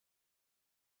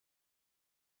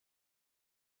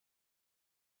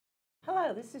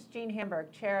Hello, this is Jeanne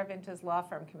Hamburg, Chair of INTA's Law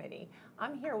Firm Committee.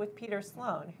 I'm here with Peter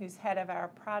Sloane, who's head of our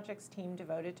projects team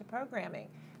devoted to programming.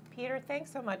 Peter, thanks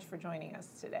so much for joining us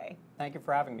today. Thank you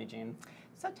for having me, Jeanne.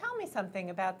 So tell me something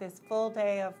about this full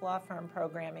day of law firm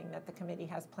programming that the committee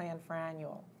has planned for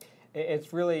annual.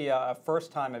 It's really a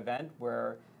first-time event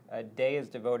where a day is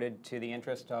devoted to the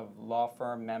interest of law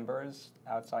firm members,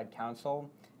 outside counsel,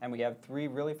 and we have three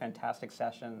really fantastic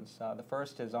sessions. The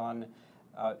first is on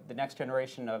the next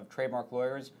generation of trademark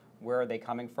lawyers. Where are they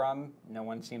coming from? No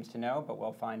one seems to know, but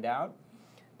we'll find out.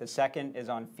 The second is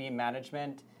on fee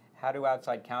management. How do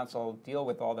outside counsel deal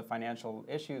with all the financial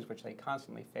issues which they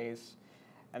constantly face?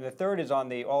 And the third is on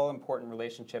the all-important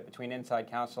relationship between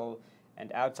inside counsel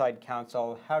and outside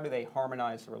counsel. How do they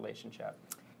harmonize the relationship?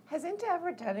 Has INTA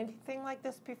ever done anything like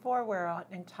this before, where an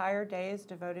entire day is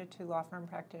devoted to law firm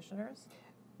practitioners?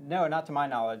 No, not to my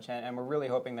knowledge, and we're really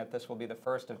hoping that this will be the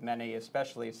first of many,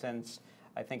 especially since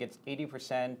I think it's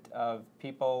 80% of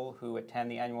people who attend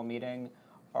the annual meeting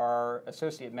are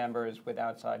associate members with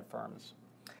outside firms.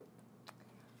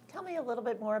 Tell me a little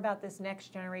bit more about this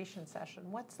next generation session.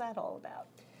 What's that all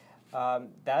about?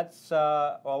 That's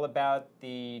all about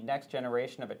the next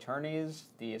generation of attorneys,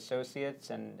 the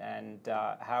associates, and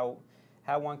how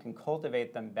one can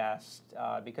cultivate them best,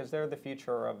 because they're the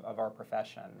future of our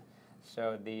profession.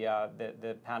 So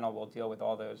the panel will deal with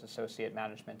all those associate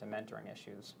management and mentoring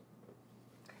issues.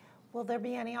 Will there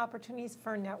be any opportunities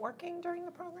for networking during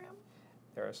the program?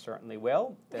 There certainly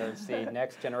will. There's the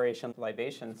next generation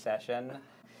libation session.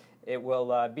 It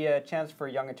will be a chance for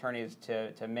young attorneys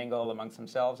to mingle amongst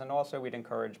themselves, and also we'd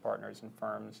encourage partners and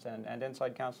firms and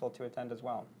inside counsel to attend as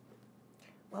well.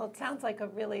 Well, it sounds like a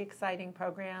really exciting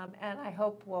program, and I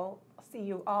hope we'll see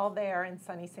you all there in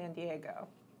sunny San Diego.